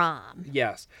want a prom.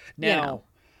 Yes. Now,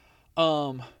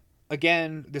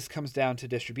 again, this comes down to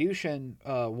distribution,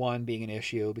 one being an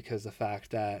issue because the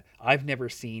fact that I've never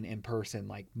seen in person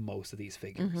like most of these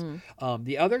figures. Mm-hmm.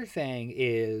 The other thing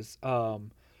is, are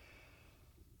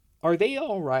they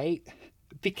all right?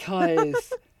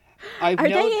 Because are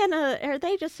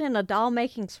they just in a doll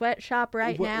making sweatshop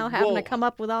right now, having to come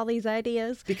up with all these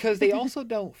ideas? Because they also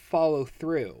don't follow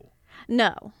through.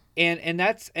 No. And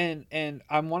that's and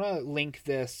I want to link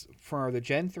this for the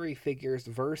Gen 3 figures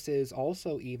versus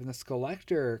also even the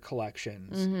Skeletor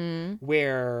collections,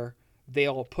 where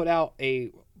they'll put out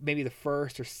maybe the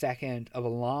first or second of a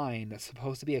line that's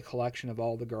supposed to be a collection of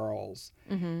all the girls,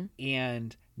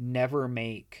 and never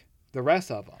make the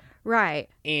rest of them. Right.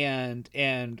 And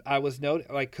I was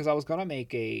because I was gonna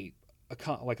make a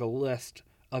list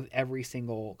of every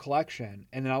single collection,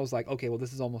 and then I was like, okay, well,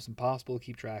 this is almost impossible to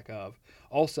keep track of.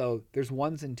 Also, there's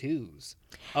 1s and 2s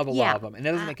of a lot of them, and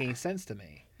that doesn't make any sense to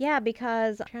me. Yeah,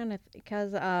 because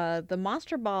the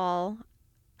Monster Ball,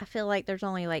 I feel like there's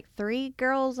only like 3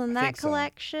 girls in that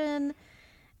collection.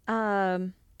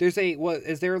 So. There's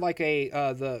is there like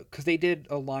because they did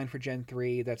a line for Gen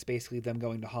 3 that's basically them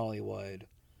going to Hollywood,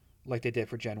 like they did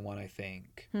for Gen 1, I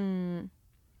think.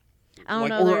 I don't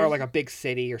know. Or like a big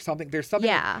city or something. There's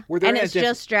something where they're it's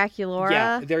just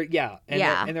Draculaura.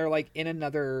 They're like in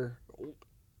another.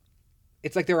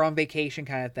 It's like they're on vacation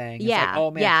kind of thing. Yeah. It's like, oh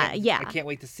man, I can't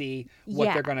wait to see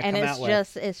what they're going to come out with.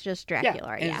 And it's just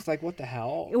Draculaura. And it's like, what the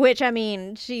hell? Which, I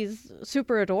mean, she's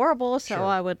super adorable, so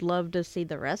I would love to see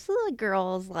the rest of the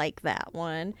girls like that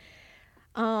one.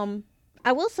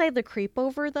 I will say the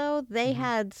Creepover, though, they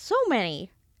had so many.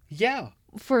 Yeah.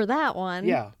 For that one.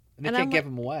 Yeah. And they can't give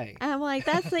them away. I'm like,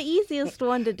 that's the easiest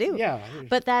one to do. Yeah.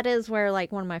 But that is where,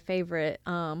 like, one of my favorite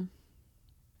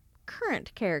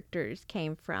current characters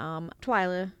came from.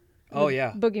 Twyla. Oh,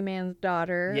 yeah. Boogeyman's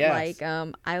daughter. Yes.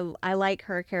 Like, I like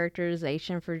her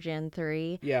characterization for Gen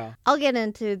 3. Yeah. I'll get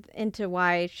into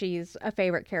why she's a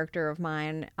favorite character of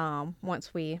mine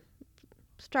once we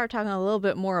start talking a little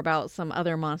bit more about some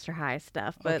other Monster High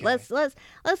stuff, but let's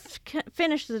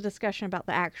finish the discussion about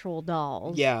the actual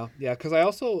dolls. Yeah, because I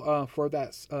also for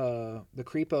that the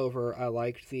Creepover, I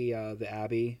liked the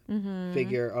Abby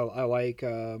figure. I like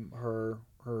her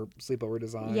sleepover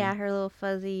design. Yeah, her little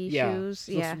fuzzy shoes.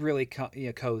 Looks really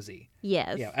cozy.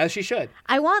 Yes. Yeah, as she should.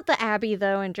 I want the Abby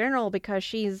though in general because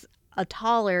she's a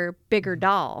taller, bigger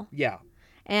doll. Yeah.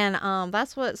 And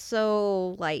that's what's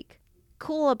so like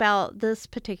cool about this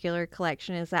particular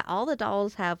collection is that all the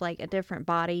dolls have like a different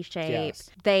body shape.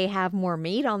 Yes. They have more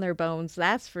meat on their bones,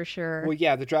 that's for sure. Well,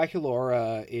 yeah, the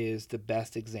Draculaura is the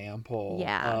best example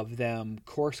of them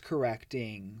course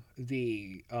correcting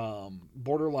the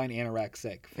borderline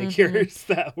anorexic figures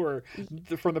that were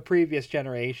from the previous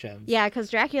generations. Yeah, because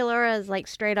Draculaura is like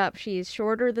straight up, she's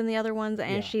shorter than the other ones,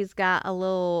 and she's got a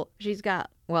lot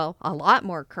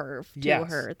more curve to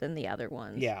her than the other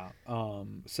ones. Yeah.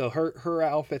 So her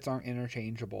outfits aren't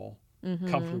interchangeable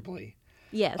comfortably.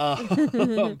 Yes.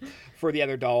 For the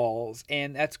other dolls,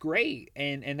 and that's great,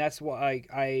 and that's what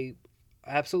I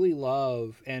absolutely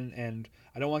love, and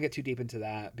I don't want to get too deep into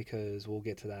that because we'll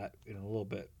get to that in a little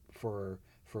bit for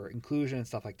inclusion and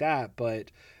stuff like that,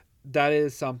 but that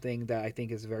is something that I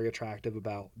think is very attractive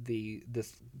about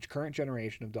this current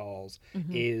generation of dolls,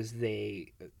 Mm-hmm.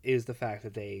 is the fact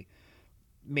that they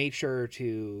made sure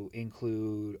to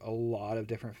include a lot of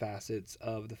different facets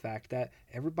of the fact that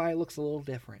everybody looks a little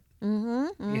different.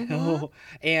 Mm-hmm. You Mm-hmm. know,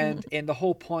 and the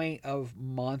whole point of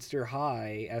Monster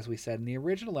High, as we said in the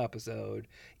original episode,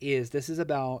 is this is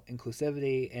about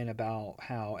inclusivity and about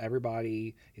how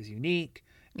everybody is unique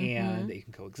Mm-hmm. and they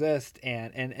can coexist,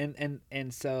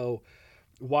 and so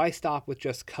why stop with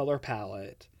just color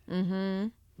palette? Mm-hmm.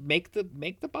 Make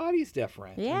the bodies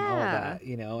different and all Yeah.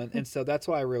 that, and so that's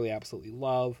what I really absolutely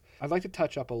love. I'd like to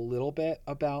touch up a little bit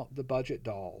about the budget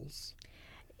dolls.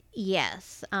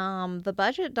 Yes. The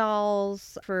budget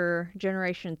dolls for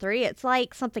Generation 3, it's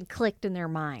like something clicked in their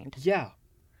mind Yeah.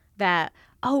 that,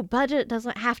 oh, budget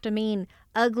doesn't have to mean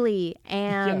ugly Yes.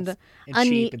 and And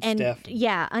cheap and and stiff.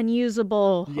 yeah,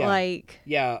 unusable. Yeah. Like,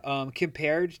 Yeah,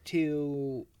 compared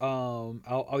to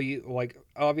I'll use, like,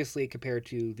 obviously compared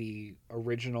to the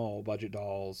original budget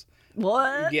dolls,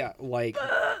 what? yeah, like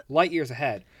light years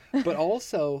ahead. But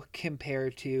also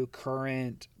compared to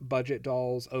current budget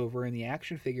dolls over in the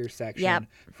action figure Yep. section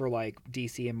for like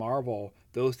DC and Marvel,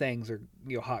 those things are,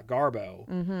 hot garbo.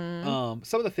 Mm-hmm.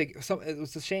 Some of the it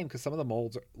was a shame because some of the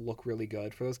molds look really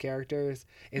good for those characters.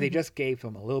 If they Mm-hmm. just gave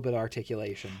them a little bit of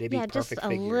articulation, they'd be Yeah, just perfect a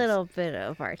figures. little bit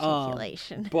of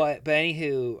articulation. But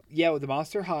anywho, yeah, with the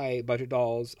Monster High budget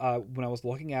dolls, when I was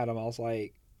looking at them, I was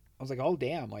like, oh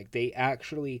damn, like they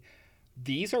actually,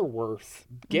 these are worth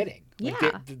getting. Like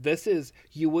Yeah. this is,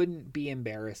 you wouldn't be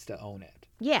embarrassed to own it.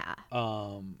 Yeah.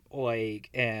 Like,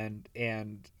 and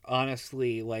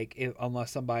honestly, like,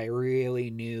 unless somebody really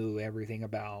knew everything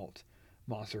about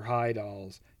Monster High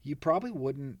dolls, you probably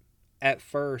wouldn't at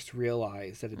first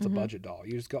realize that it's a Mm-hmm. budget doll.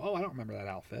 You just go, oh, I don't remember that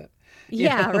outfit.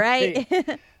 Yeah, right?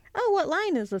 Like, Oh, what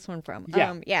line is this one from?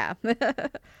 Yeah. Yeah.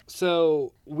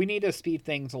 so we need to speed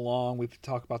things along. We've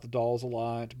talked about the dolls a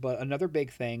lot, but another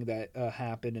big thing that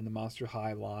happened in the Monster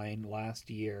High line last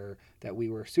year that we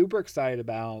were super excited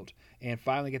about and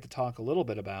finally get to talk a little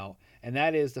bit about, and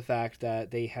that is the fact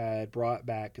that they had brought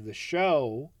back the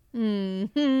show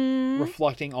Mm-hmm.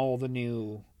 reflecting all the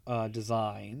new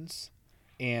designs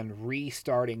and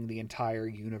restarting the entire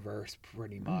universe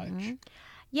pretty much. Mm-hmm.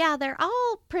 Yeah, they're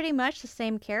all pretty much the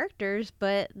same characters,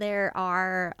 but there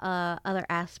are other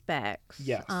aspects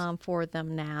Yes. for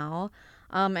them now.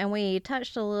 And we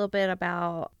touched a little bit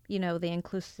about, the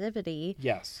inclusivity,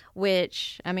 Yes.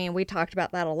 which, I mean, we talked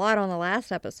about that a lot on the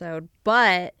last episode,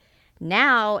 but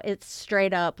now it's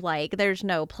straight up like there's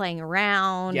no playing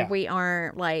around. Yeah. We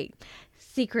aren't like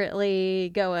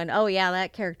secretly going, oh, yeah,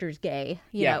 that character's gay.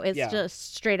 It's yeah.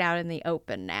 just straight out in the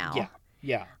open now. Yeah.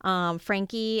 Yeah.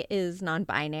 Frankie is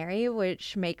non-binary,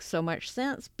 which makes so much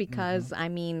sense because I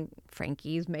mean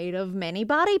Frankie's made of many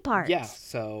body parts. Yeah.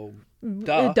 So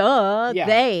duh. Yeah.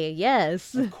 They,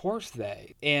 yes. of course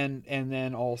they. And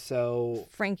then also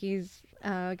Frankie's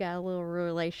got a little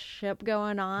relationship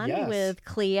going on Yes. with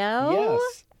Cleo.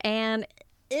 Yes. And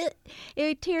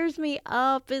it tears me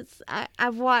up.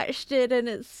 I've watched it and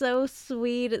it's so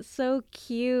sweet. It's so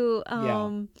cute.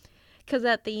 Because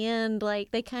at the end,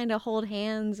 like, they kind of hold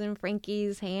hands and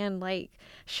Frankie's hand, like,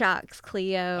 shocks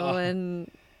Cleo and...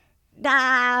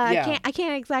 Yeah. I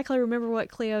can't exactly remember what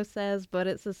Cleo says, but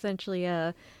it's essentially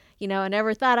I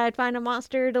never thought I'd find a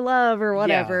monster to love or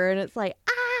whatever. And it's like,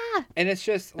 And it's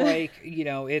just like,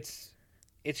 it's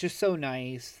just so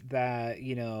nice that,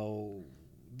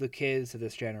 the kids of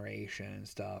this generation and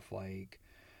stuff, like,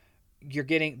 they're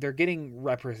getting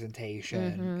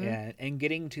representation and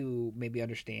getting to maybe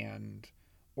understand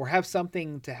or have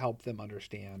something to help them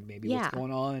understand maybe what's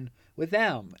going on with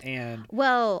them. And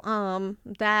well,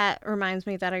 that reminds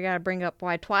me that I gotta bring up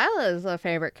why Twyla is a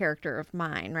favorite character of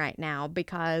mine right now,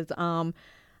 because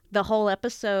the whole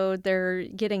episode they're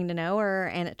getting to know her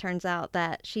and it turns out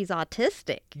that she's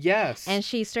autistic. yes. And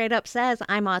she straight up says,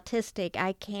 I'm autistic,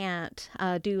 I can't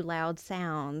do loud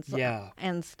sounds. Yeah.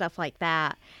 And stuff like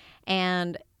that.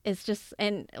 And it's just,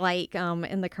 and like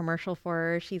in the commercial for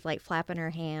her, she's like flapping her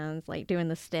hands, like doing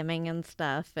the stimming and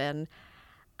stuff. And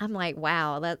I'm like,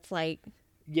 wow, that's like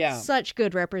such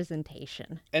good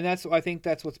representation. And I think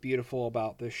that's what's beautiful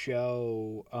about the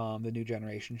show, the New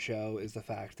Generation show, is the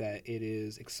fact that it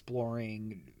is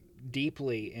exploring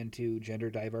deeply into gender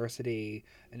diversity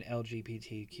and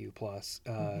LGBTQ plus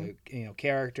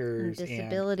characters and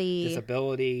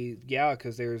disability. Yeah,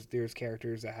 because there's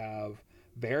characters that have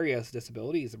various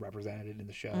disabilities represented in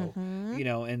the show,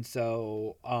 and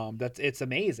so it's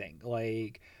amazing.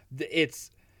 Like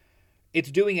it's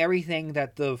doing everything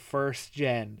that the first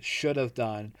gen should have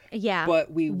done. Yeah,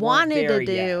 but we wanted weren't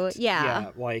there to do. yet. Yeah,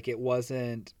 like it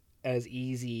wasn't as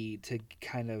easy to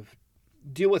kind of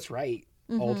do what's right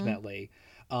ultimately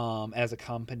as a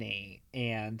company.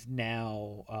 And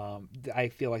now I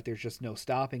feel like there's just no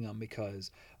stopping them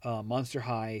because Monster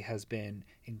High has been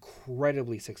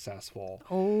incredibly successful.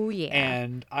 Oh, yeah.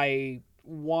 And I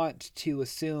want to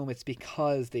assume it's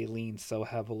because they lean so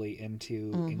heavily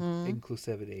into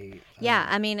inclusivity. Yeah,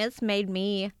 I mean, it's made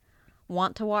me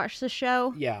want to watch the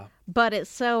show. Yeah. But it's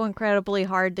so incredibly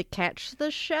hard to catch the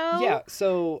show. Yeah,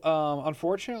 so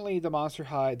unfortunately the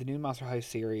new Monster High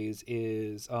series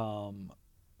is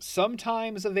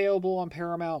sometimes available on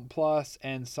Paramount Plus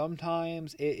and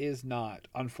sometimes it is not.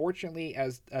 Unfortunately,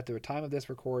 as at the time of this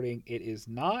recording, it is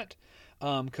not,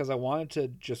 because I wanted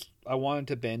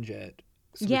to binge it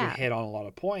so we could hit on a lot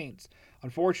of points.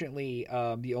 Unfortunately,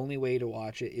 the only way to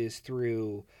watch it is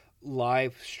through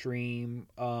live stream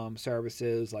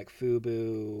services like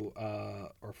Fubo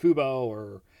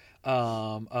or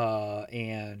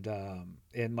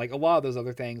and like a lot of those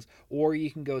other things, or you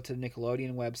can go to the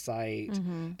Nickelodeon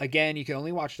website. Again, you can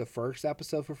only watch the first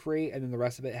episode for free, and then the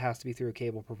rest of it has to be through a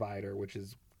cable provider, which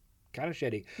is kind of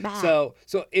shitty. So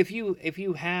if you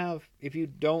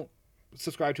don't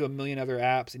subscribe to a million other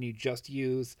apps and you just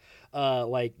use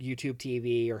like YouTube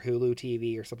TV or Hulu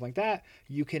TV or something like that,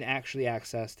 you can actually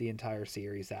access the entire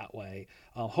series that way.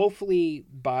 Hopefully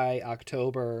by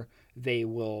October they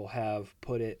will have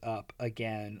put it up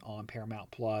again on Paramount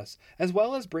Plus, as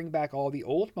well as bring back all the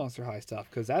old Monster High stuff,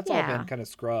 because that's all been kind of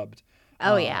scrubbed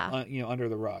under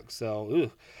the rug.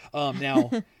 So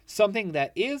now something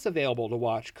that is available to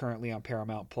watch currently on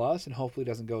Paramount Plus and hopefully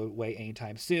doesn't go away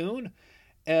anytime soon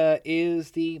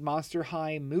is the Monster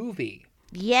High movie.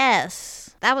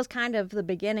 Yes. That was kind of the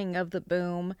beginning of the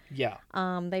boom. Yeah.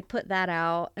 They put that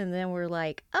out, and then we're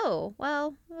like, oh,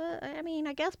 well, I mean,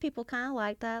 I guess people kind of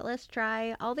like that. Let's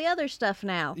try all the other stuff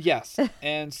now. Yes.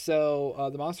 And so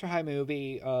the Monster High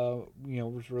movie,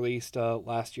 was released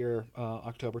last year,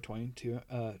 October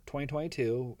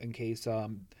 2022, in case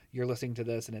you're listening to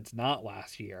this and it's not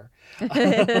last year.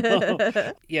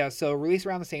 Yeah, so released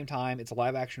around the same time. It's a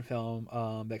live action film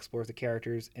that explores the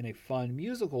characters in a fun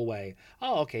musical way.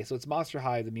 Oh, okay, so it's Monster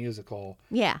High the musical.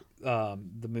 Yeah.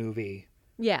 The movie.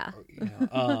 Yeah.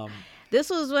 This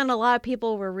was when a lot of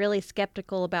people were really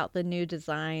skeptical about the new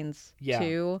designs,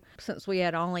 too, since we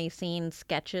had only seen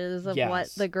sketches of what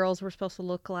the girls were supposed to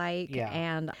look like. Yeah.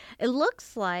 And it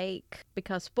looks like,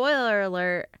 because spoiler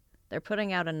alert, they're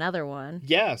putting out another one.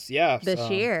 Yes. This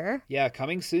year. Yeah,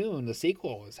 coming soon. The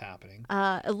sequel is happening.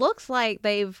 It looks like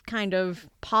they've kind of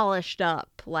polished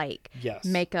up, like,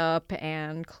 makeup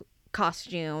and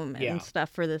costume and stuff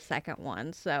for the second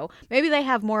one. So maybe they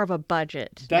have more of a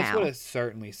budget That's now. what it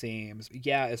certainly seems.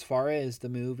 Yeah, as far as the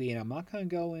movie, and I'm not going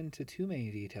to go into too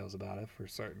many details about it for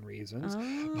certain reasons.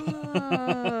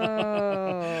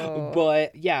 Oh.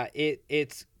 But yeah,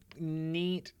 it's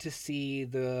neat to see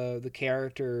the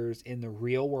characters in the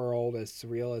real world, as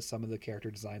surreal as some of the character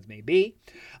designs may be.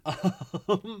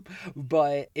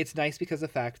 But it's nice because of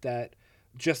the fact that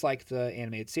just like the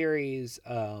animated series,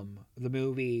 the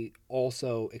movie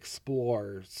also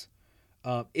explores.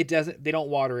 They don't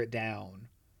water it down,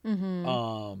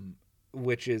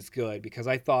 which is good, because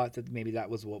I thought that maybe that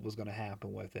was what was going to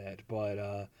happen with it,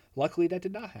 but luckily that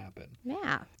did not happen.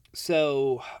 Yeah.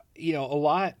 So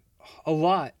a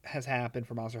lot has happened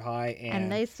for Monster High, and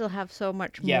they still have so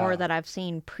much more that I've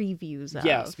seen previews of.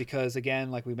 Yes, because again,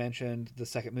 like we mentioned, the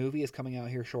second movie is coming out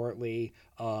here shortly.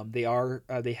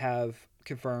 They have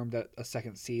confirmed that a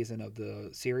second season of the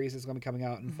series is going to be coming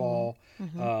out in fall.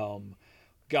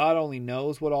 God only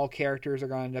knows what all characters are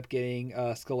going to end up getting.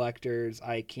 Skelectors,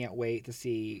 I can't wait to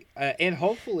see. And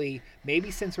hopefully, maybe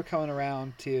since we're coming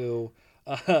around to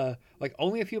like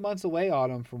only a few months away,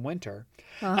 autumn from winter,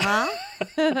 in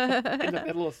the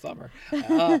middle of summer.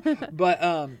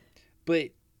 But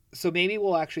so maybe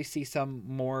we'll actually see some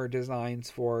more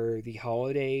designs for the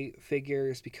holiday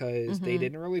figures, because they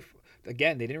didn't really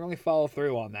follow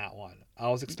through on that one. I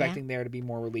was expecting there to be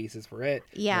more releases for it.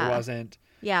 Yeah. There wasn't.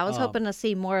 Yeah, I was hoping to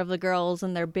see more of the girls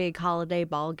in their big holiday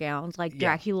ball gowns like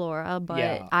Draculaura,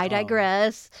 but I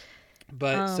digress.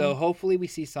 But so hopefully we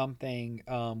see something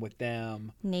with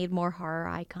them. Need more horror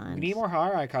icons. We need more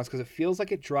horror icons, because it feels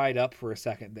like it dried up for a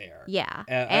second there. Yeah.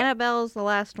 Annabelle's the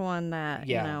last one that,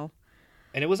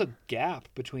 And it was a gap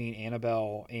between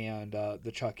Annabelle and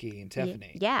the Chucky and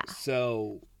Tiffany. Yeah.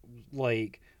 So,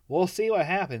 like, we'll see what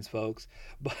happens, folks.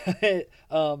 But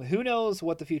who knows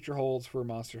what the future holds for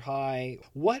Monster High.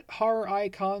 What horror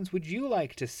icons would you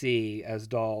like to see as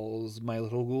dolls, my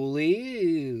little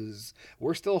ghoulies?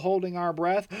 We're still holding our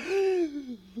breath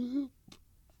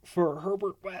for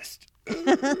Herbert West.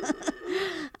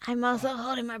 I'm also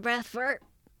holding my breath for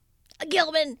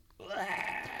Gilman.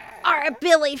 Or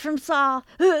Billy from Saw.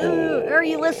 Are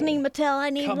you listening, Mattel?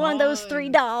 I need Come one of those on. 3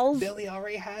 dolls. Billy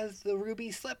already has the ruby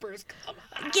slippers. Come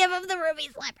on. Give him the ruby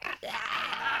slippers.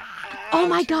 Oh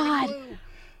my God. Blue.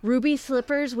 Ruby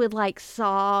slippers with like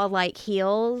Saw like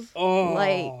heels. Oh.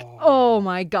 Like, oh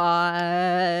my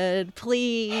God.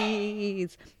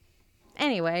 Please.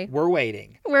 Anyway. We're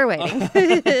waiting. We're waiting.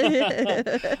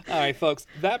 All right, folks.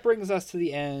 That brings us to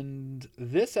the end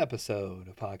this episode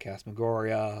of Podcast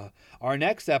Megoria. Our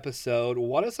next episode,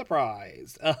 what a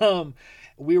surprise.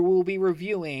 We will be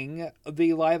reviewing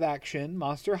the live-action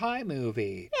Monster High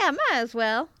movie. Yeah, might as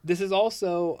well. This is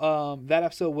also, that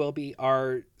episode will be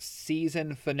our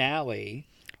season finale.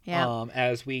 Yeah.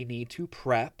 As we need to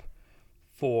prep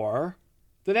for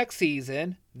the next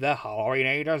season, the Halloween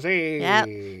A to Z.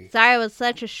 Yep. Sorry it was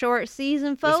such a short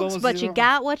season, folks, but you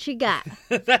got what you got.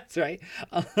 That's right.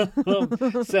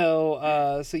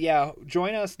 So yeah,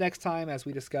 join us next time as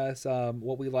we discuss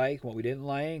what we like, what we didn't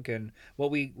like, and what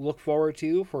we look forward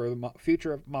to for the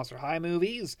future of Monster High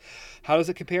movies. How does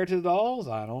it compare to the dolls?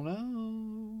 I don't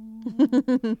know.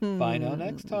 Find out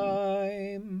next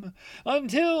time.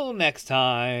 Until next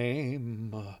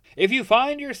time, if you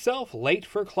find yourself late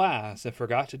for class and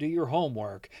forgot to do your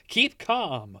homework, keep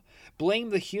calm.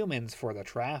 Blame the humans for the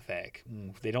traffic.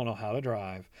 They don't know how to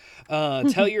drive.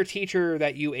 Tell your teacher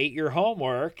that you ate your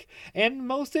homework. And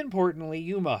most importantly,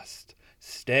 you must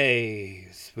stay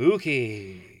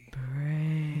spooky.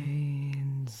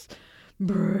 Brains.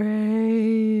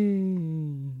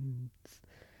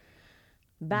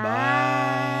 Bye.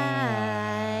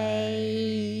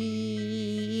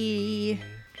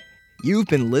 You've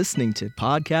been listening to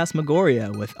Podcast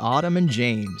Megoria with Autumn and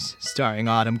James, starring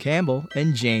Autumn Campbell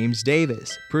and James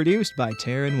Davis, produced by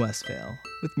Taryn Westphal,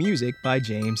 with music by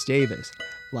James Davis.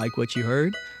 Like what you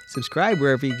heard? Subscribe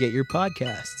wherever you get your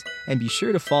podcasts, and be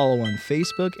sure to follow on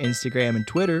Facebook, Instagram, and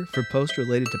Twitter for posts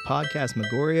related to Podcast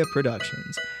Megoria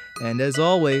Productions. And as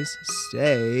always,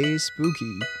 stay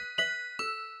spooky.